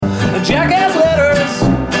Jackass letters.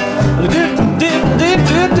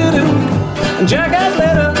 Jackass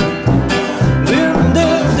letter.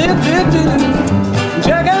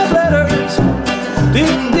 Jackass letters.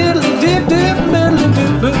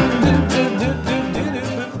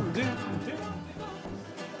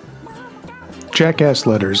 Jackass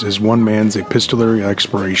Letters is one man's epistolary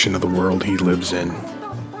exploration of the world he lives in.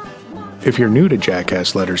 If you're new to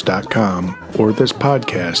jackassletters.com or this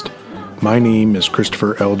podcast, my name is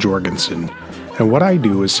Christopher L. Jorgensen, and what I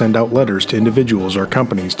do is send out letters to individuals or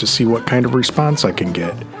companies to see what kind of response I can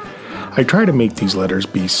get. I try to make these letters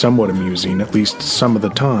be somewhat amusing, at least some of the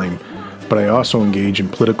time, but I also engage in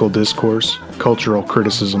political discourse, cultural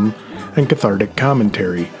criticism, and cathartic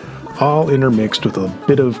commentary, all intermixed with a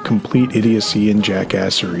bit of complete idiocy and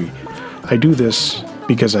jackassery. I do this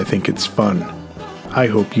because I think it's fun. I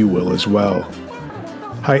hope you will as well.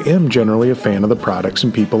 I am generally a fan of the products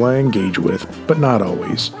and people I engage with, but not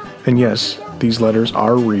always. And yes, these letters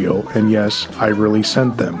are real, and yes, I really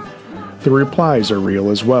sent them. The replies are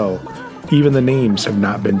real as well. Even the names have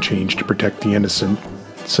not been changed to protect the innocent,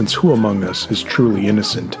 since who among us is truly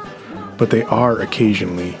innocent? But they are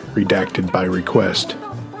occasionally redacted by request.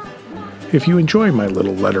 If you enjoy my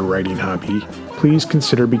little letter writing hobby, please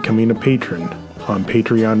consider becoming a patron on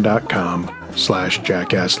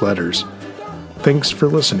patreon.com/jackassletters. Thanks for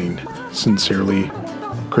listening. Sincerely,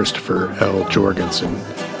 Christopher L. Jorgensen.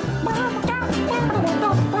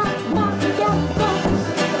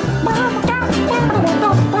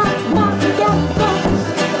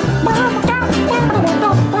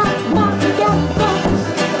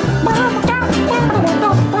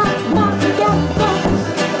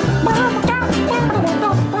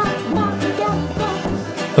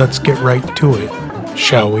 Let's get right to it,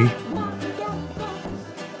 shall we?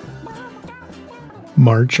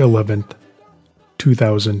 March 11th,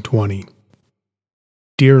 2020.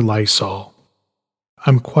 Dear Lysol,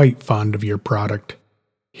 I'm quite fond of your product.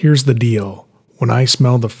 Here's the deal. When I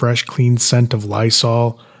smell the fresh, clean scent of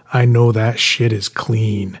Lysol, I know that shit is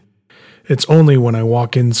clean. It's only when I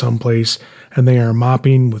walk in someplace and they are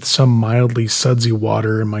mopping with some mildly sudsy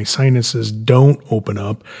water and my sinuses don't open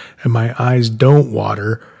up and my eyes don't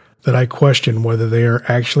water that I question whether they are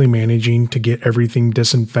actually managing to get everything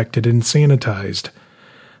disinfected and sanitized.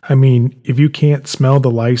 I mean, if you can't smell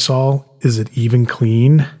the Lysol, is it even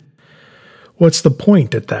clean? What's the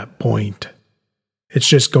point at that point? It's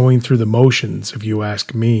just going through the motions, if you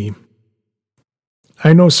ask me.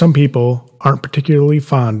 I know some people aren't particularly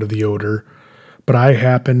fond of the odor, but I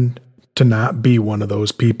happen to not be one of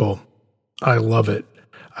those people. I love it.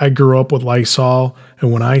 I grew up with Lysol,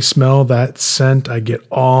 and when I smell that scent, I get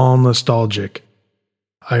all nostalgic.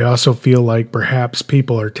 I also feel like perhaps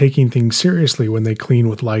people are taking things seriously when they clean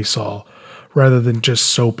with Lysol, rather than just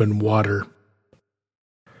soap and water.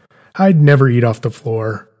 I'd never eat off the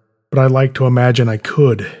floor, but I like to imagine I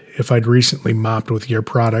could if I'd recently mopped with your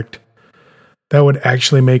product. That would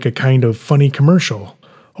actually make a kind of funny commercial,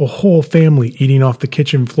 a whole family eating off the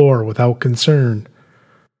kitchen floor without concern.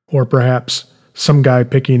 Or perhaps some guy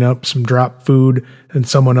picking up some dropped food and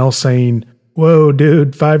someone else saying, "Whoa,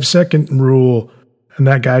 dude, 5-second rule." And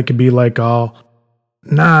that guy could be like all,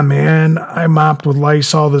 "Nah, man, I mopped with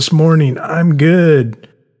Lysol this morning. I'm good."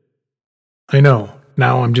 I know,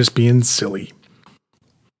 now I'm just being silly.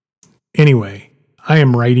 Anyway, I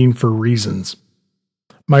am writing for reasons.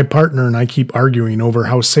 My partner and I keep arguing over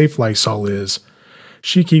how safe Lysol is.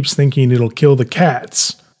 She keeps thinking it'll kill the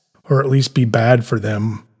cats, or at least be bad for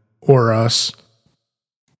them, or us.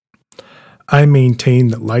 I maintain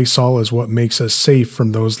that Lysol is what makes us safe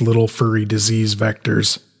from those little furry disease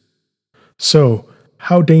vectors. So,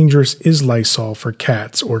 how dangerous is Lysol for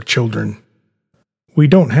cats or children? We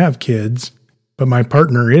don't have kids, but my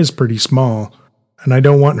partner is pretty small, and I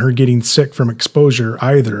don't want her getting sick from exposure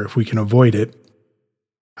either if we can avoid it.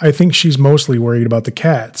 I think she's mostly worried about the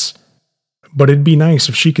cats, but it'd be nice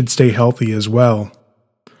if she could stay healthy as well.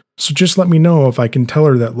 So just let me know if I can tell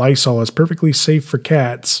her that Lysol is perfectly safe for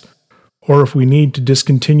cats, or if we need to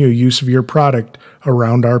discontinue use of your product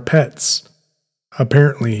around our pets.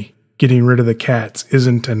 Apparently, getting rid of the cats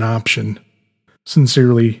isn't an option.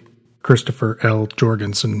 Sincerely, Christopher L.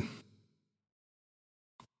 Jorgensen.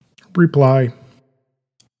 Reply.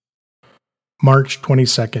 March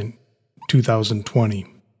 22nd, 2020.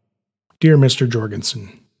 Dear Mr.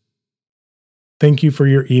 Jorgensen, thank you for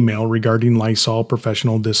your email regarding Lysol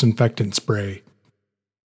Professional Disinfectant Spray.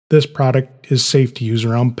 This product is safe to use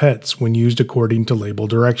around pets when used according to label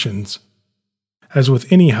directions. As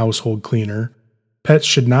with any household cleaner, pets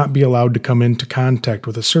should not be allowed to come into contact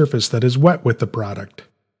with a surface that is wet with the product.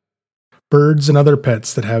 Birds and other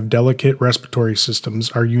pets that have delicate respiratory systems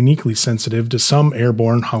are uniquely sensitive to some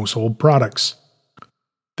airborne household products.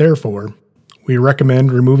 Therefore, we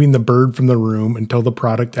recommend removing the bird from the room until the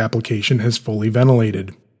product application has fully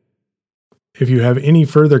ventilated. If you have any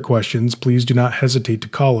further questions, please do not hesitate to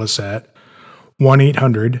call us at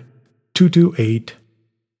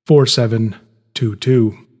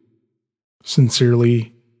 1-800-228-4722.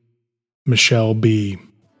 Sincerely, Michelle B.,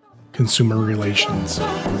 Consumer Relations.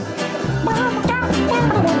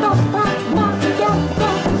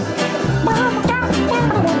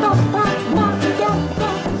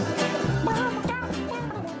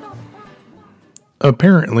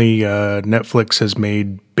 Apparently, Netflix has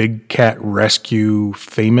made Big Cat Rescue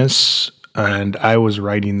famous, and I was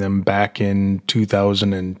writing them back in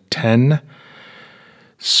 2010.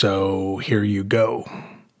 So here you go.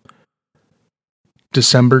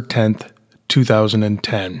 December 10th,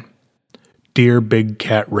 2010. Dear Big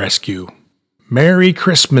Cat Rescue, Merry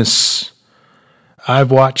Christmas!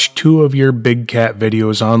 I've watched 2 of your Big Cat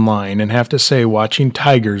videos online and have to say watching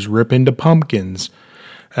tigers rip into pumpkins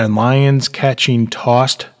and lions catching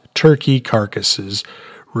tossed turkey carcasses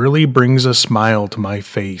really brings a smile to my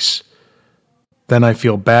face. Then I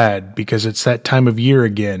feel bad because it's that time of year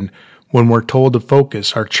again when we're told to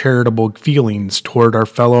focus our charitable feelings toward our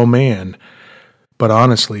fellow man. But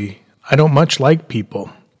honestly, I don't much like people.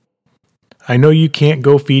 I know you can't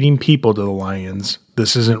go feeding people to the lions.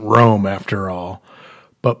 This isn't Rome after all.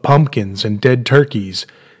 But pumpkins and dead turkeys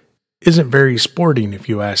isn't very sporting if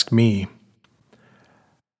you ask me.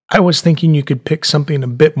 I was thinking you could pick something a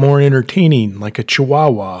bit more entertaining like a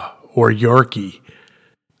Chihuahua or Yorkie.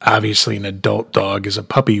 Obviously an adult dog as a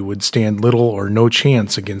puppy would stand little or no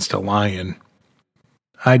chance against a lion.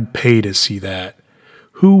 I'd pay to see that.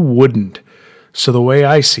 Who wouldn't? So the way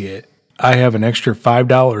I see it, I have an extra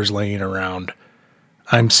 $5 laying around.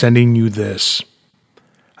 I'm sending you this.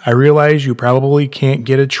 I realize you probably can't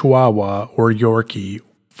get a Chihuahua or Yorkie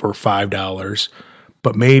for $5,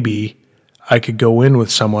 but maybe I could go in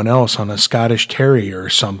with someone else on a Scottish Terrier or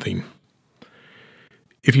something.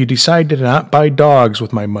 If you decide to not buy dogs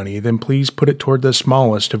with my money, then please put it toward the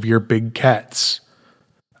smallest of your big cats.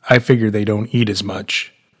 I figure they don't eat as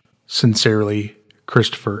much. Sincerely,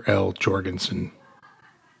 Christopher L. Jorgensen.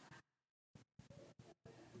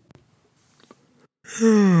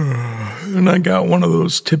 And I got one of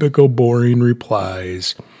those typical boring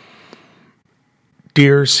replies.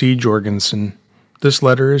 Dear C. Jorgensen, this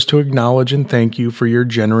letter is to acknowledge and thank you for your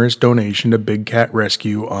generous donation to Big Cat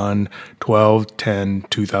Rescue on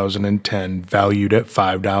 12/10/2010, valued at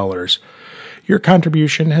 $5. Your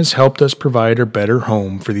contribution has helped us provide a better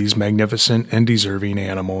home for these magnificent and deserving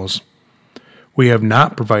animals. We have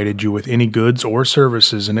not provided you with any goods or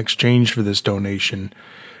services in exchange for this donation.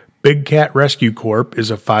 Big Cat Rescue Corp.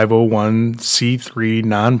 is a 501c3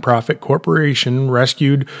 nonprofit corporation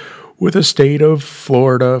rescued with the state of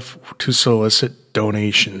Florida to solicit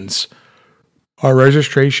donations. Our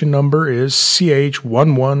registration number is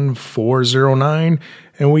CH11409,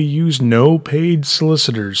 and we use no paid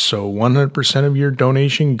solicitors, so 100% of your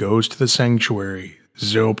donation goes to the sanctuary,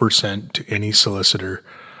 0% to any solicitor.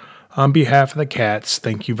 On behalf of the cats,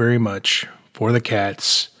 thank you very much. For the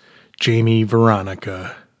cats, Jamie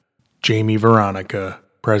Veronica. Jamie Veronica,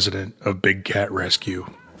 President of Big Cat Rescue.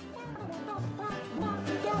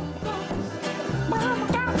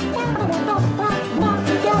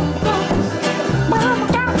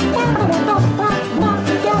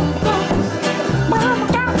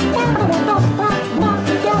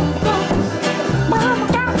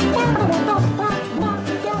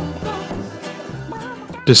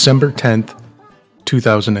 December 10th,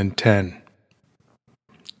 2010.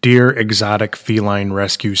 Dear Exotic Feline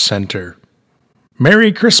Rescue Center,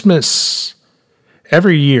 Merry Christmas!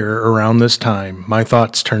 Every year around this time, my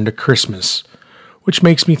thoughts turn to Christmas, which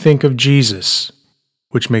makes me think of Jesus,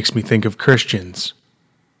 which makes me think of Christians,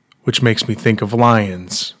 which makes me think of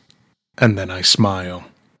lions, and then I smile.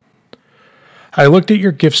 I looked at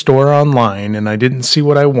your gift store online and I didn't see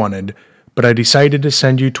what I wanted, but I decided to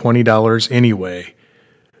send you $20 anyway.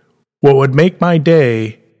 What would make my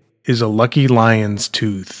day is a lucky lion's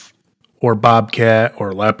tooth, or bobcat,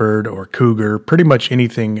 or leopard, or cougar, pretty much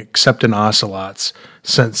anything except an ocelot's,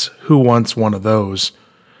 since who wants one of those?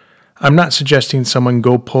 I'm not suggesting someone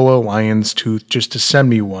go pull a lion's tooth just to send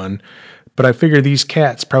me one, but I figure these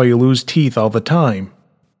cats probably lose teeth all the time.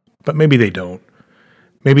 But maybe they don't.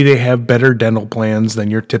 Maybe they have better dental plans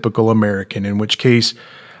than your typical American, in which case,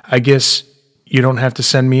 I guess you don't have to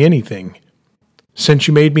send me anything. Since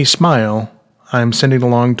you made me smile, I'm sending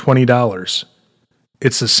along $20.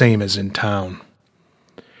 It's the same as in town.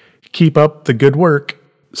 Keep up the good work,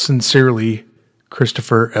 Sincerely,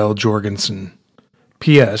 Christopher L. Jorgensen.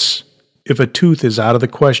 P.S. If a tooth is out of the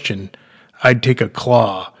question, I'd take a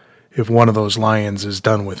claw if one of those lions is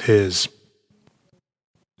done with his.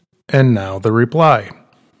 And now the reply.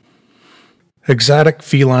 Exotic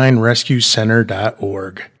Feline Rescue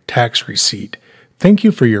Center.org. Tax receipt. Thank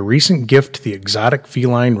you for your recent gift to the Exotic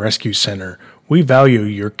Feline Rescue Center. We value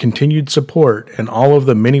your continued support and all of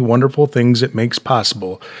the many wonderful things it makes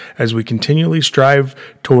possible as we continually strive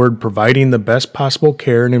toward providing the best possible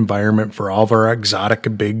care and environment for all of our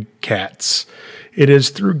exotic big cats. It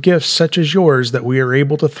is through gifts such as yours that we are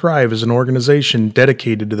able to thrive as an organization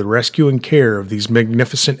dedicated to the rescue and care of these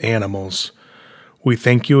magnificent animals. We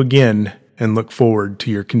thank you again and look forward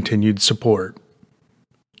to your continued support.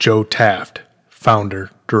 Joe Taft, Founder,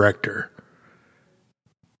 Director.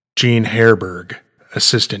 Gene Hairberg,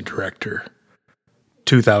 Assistant Director.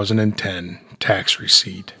 2010 Tax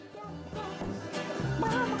Receipt.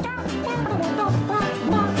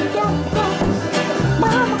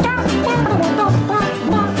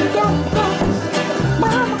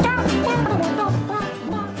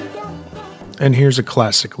 And here's a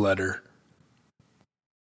classic letter.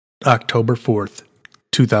 October 4th,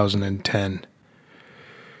 2010.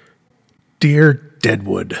 Dear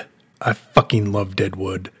Deadwood, I fucking love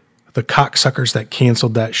Deadwood. The cocksuckers that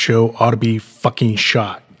canceled that show ought to be fucking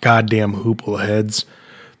shot. Goddamn hoople heads.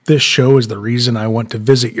 This show is the reason I want to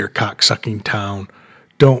visit your cocksucking town.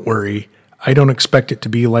 Don't worry, I don't expect it to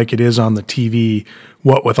be like it is on the TV,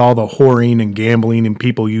 what with all the whoring and gambling and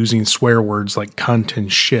people using swear words like cunt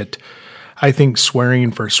and shit. I think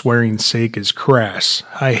swearing for swearing's sake is crass.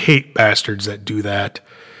 I hate bastards that do that.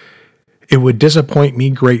 It would disappoint me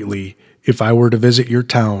greatly if I were to visit your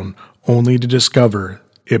town only to discover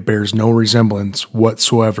it bears no resemblance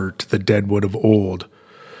whatsoever to the Deadwood of old.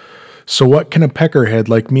 So what can a peckerhead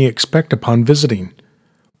like me expect upon visiting?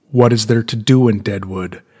 What is there to do in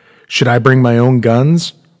Deadwood? Should I bring my own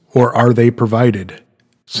guns, or are they provided?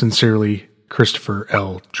 Sincerely, Christopher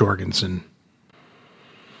L. Jorgensen.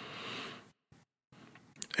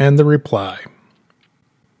 And the reply.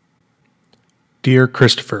 Dear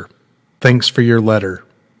Christopher, thanks for your letter.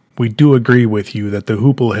 We do agree with you that the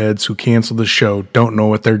hoopleheads who cancel the show don't know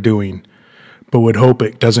what they're doing, but would hope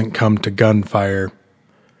it doesn't come to gunfire.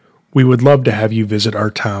 We would love to have you visit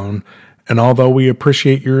our town, and although we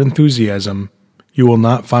appreciate your enthusiasm, you will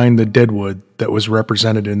not find the Deadwood that was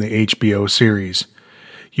represented in the HBO series.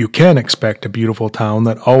 You can expect a beautiful town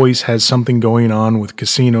that always has something going on with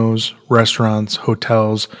casinos, restaurants,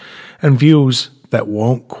 hotels, and views that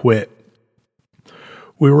won't quit.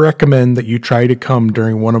 We recommend that you try to come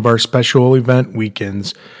during one of our special event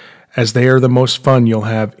weekends, as they are the most fun you'll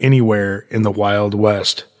have anywhere in the Wild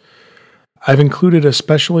West. I've included a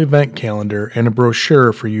special event calendar and a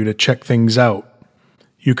brochure for you to check things out.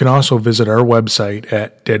 You can also visit our website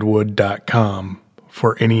at deadwood.com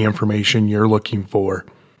for any information you're looking for.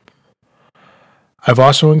 I've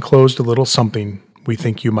also enclosed a little something we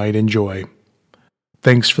think you might enjoy.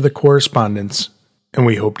 Thanks for the correspondence, and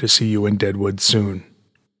we hope to see you in Deadwood soon.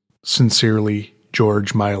 Sincerely,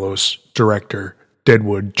 George Milos, Director,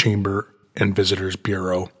 Deadwood Chamber and Visitors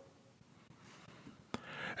Bureau.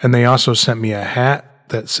 And they also sent me a hat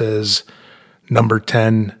that says number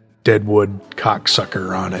 10 Deadwood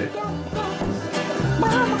Cocksucker on it.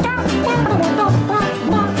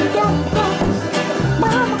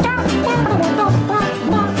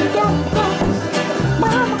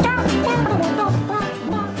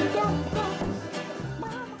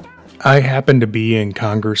 I happen to be in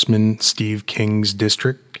Congressman Steve King's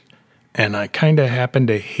district, and I kind of happen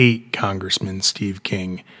to hate Congressman Steve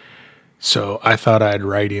King. So I thought I'd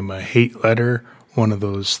write him a hate letter, one of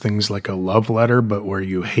those things like a love letter, but where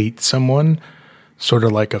you hate someone, sort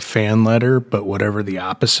of like a fan letter, but whatever the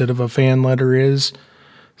opposite of a fan letter is.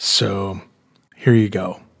 So here you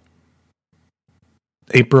go.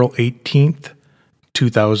 April 18th,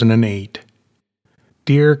 2008.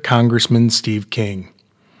 Dear Congressman Steve King,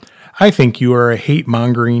 I think you are a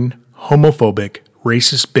hate-mongering, homophobic,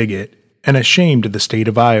 racist bigot and a shame to the state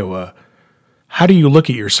of Iowa. How do you look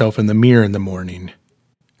at yourself in the mirror in the morning?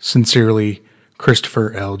 Sincerely,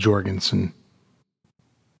 Christopher L. Jorgensen.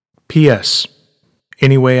 P.S.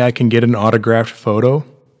 Any way I can get an autographed photo?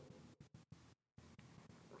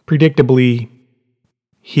 Predictably,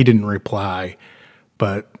 he didn't reply,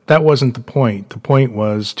 but that wasn't the point. The point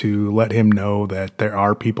was to let him know that there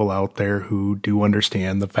are people out there who do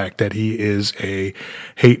understand the fact that he is a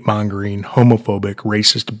hate-mongering, homophobic,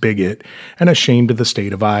 racist bigot and a shame to the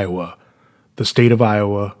state of Iowa. The state of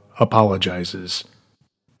Iowa apologizes.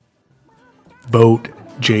 Vote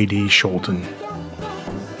J.D. Scholten.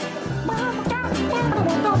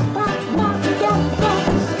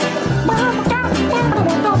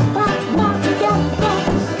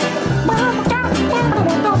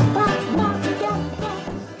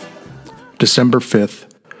 December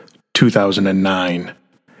 5th, 2009.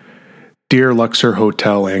 Dear Luxor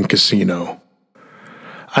Hotel and Casino,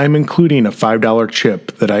 I am including a $5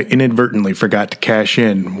 chip that I inadvertently forgot to cash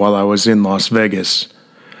in while I was in Las Vegas.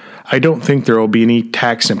 I don't think there will be any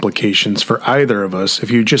tax implications for either of us if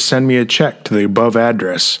you just send me a check to the above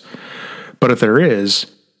address. But if there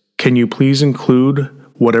is, can you please include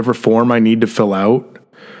whatever form I need to fill out?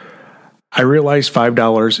 I realize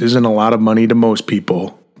 $5 isn't a lot of money to most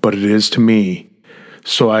people, but it is to me.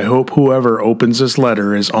 So I hope whoever opens this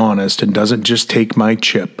letter is honest and doesn't just take my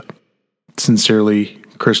chip. Sincerely,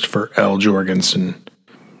 Christopher L. Jorgensen.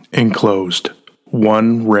 Enclosed,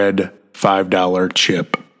 one red $5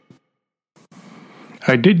 chip.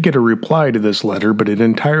 I did get a reply to this letter, but it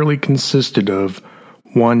entirely consisted of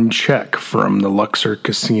one check from the Luxor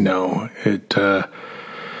Casino. It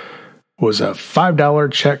was a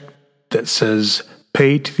 $5 check that says,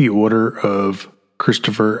 pay to the order of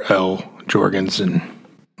Christopher L. Jorgensen.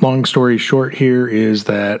 Long story short here is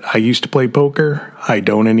that I used to play poker. I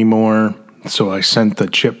don't anymore. So I sent the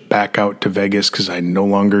chip back out to Vegas because I no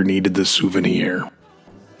longer needed the souvenir.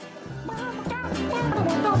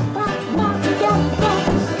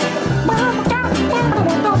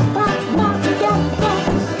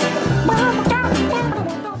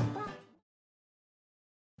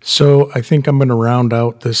 So I think I'm going to round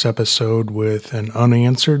out this episode with an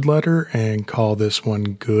unanswered letter and call this one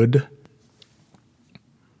good.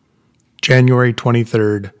 January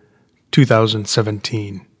 23rd,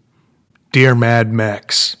 2017. Dear Mad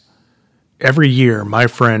Mex, every year my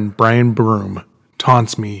friend Brian Broom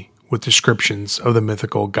taunts me with descriptions of the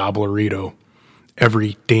mythical Gobblerito.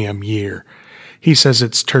 Every damn year. He says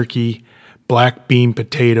it's turkey, black bean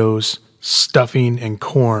potatoes, stuffing, and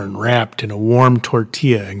corn wrapped in a warm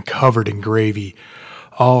tortilla and covered in gravy,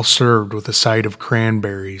 all served with a side of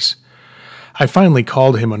cranberries. I finally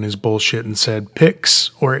called him on his bullshit and said,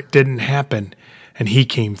 pics or it didn't happen, and he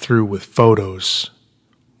came through with photos.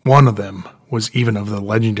 One of them was even of the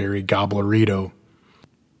legendary Gobblerito.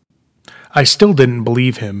 I still didn't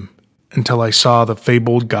believe him until I saw the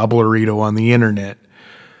fabled Gobblerito on the internet.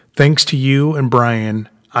 Thanks to you and Brian,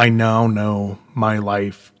 I now know my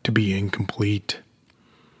life to be incomplete.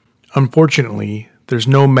 Unfortunately, there's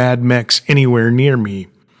no Mad Mex anywhere near me.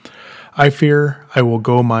 I fear I will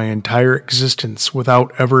go my entire existence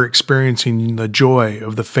without ever experiencing the joy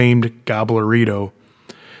of the famed Gobblerito.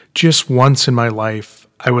 Just once in my life,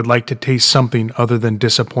 I would like to taste something other than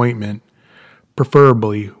disappointment,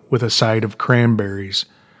 preferably with a side of cranberries.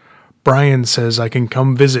 Brian says I can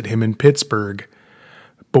come visit him in Pittsburgh,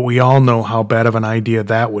 but we all know how bad of an idea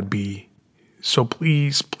that would be. So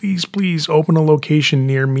please, please, please open a location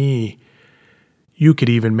near me. You could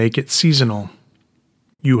even make it seasonal.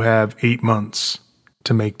 You have 8 months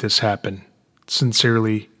to make this happen.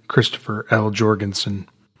 Sincerely, Christopher L. Jorgensen.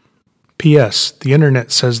 P.S. The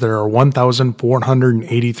internet says there are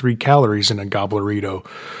 1,483 calories in a Gobblerito,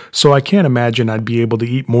 so I can't imagine I'd be able to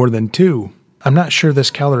eat more than 2. I'm not sure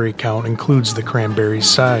this calorie count includes the cranberries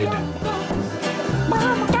side.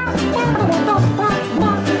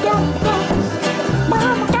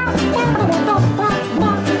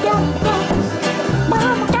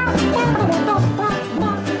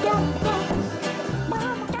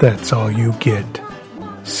 That's all you get.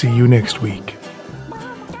 See you next week.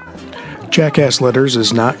 Jackass Letters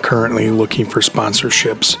is not currently looking for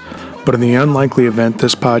sponsorships, but in the unlikely event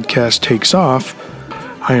this podcast takes off,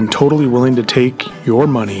 I am totally willing to take your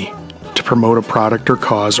money to promote a product or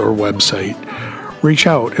cause or website. Reach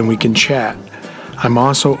out and we can chat. I'm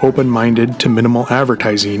also open-minded to minimal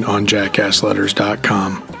advertising on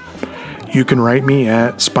jackassletters.com. You can write me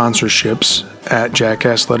at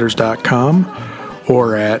sponsorships@jackassletters.com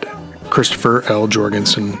or at Christopher L.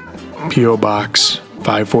 Jorgensen, P.O. Box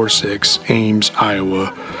 546, Ames,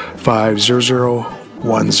 Iowa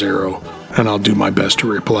 50010, and I'll do my best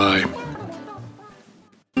to reply.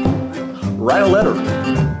 Write a letter.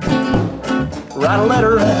 Write a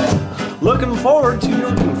letter. Looking forward to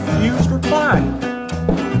your confused reply.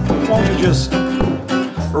 Won't you just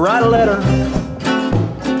write a letter?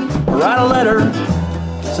 Write a letter.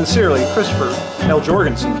 Sincerely, Christopher L.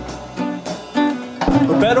 Jorgensen.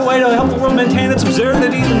 A better way to help the world maintain its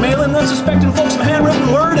absurdity than mailing unsuspecting folks some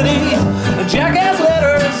handwritten wordity. Jackass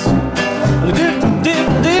letters.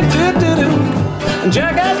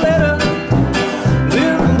 Jackass letters.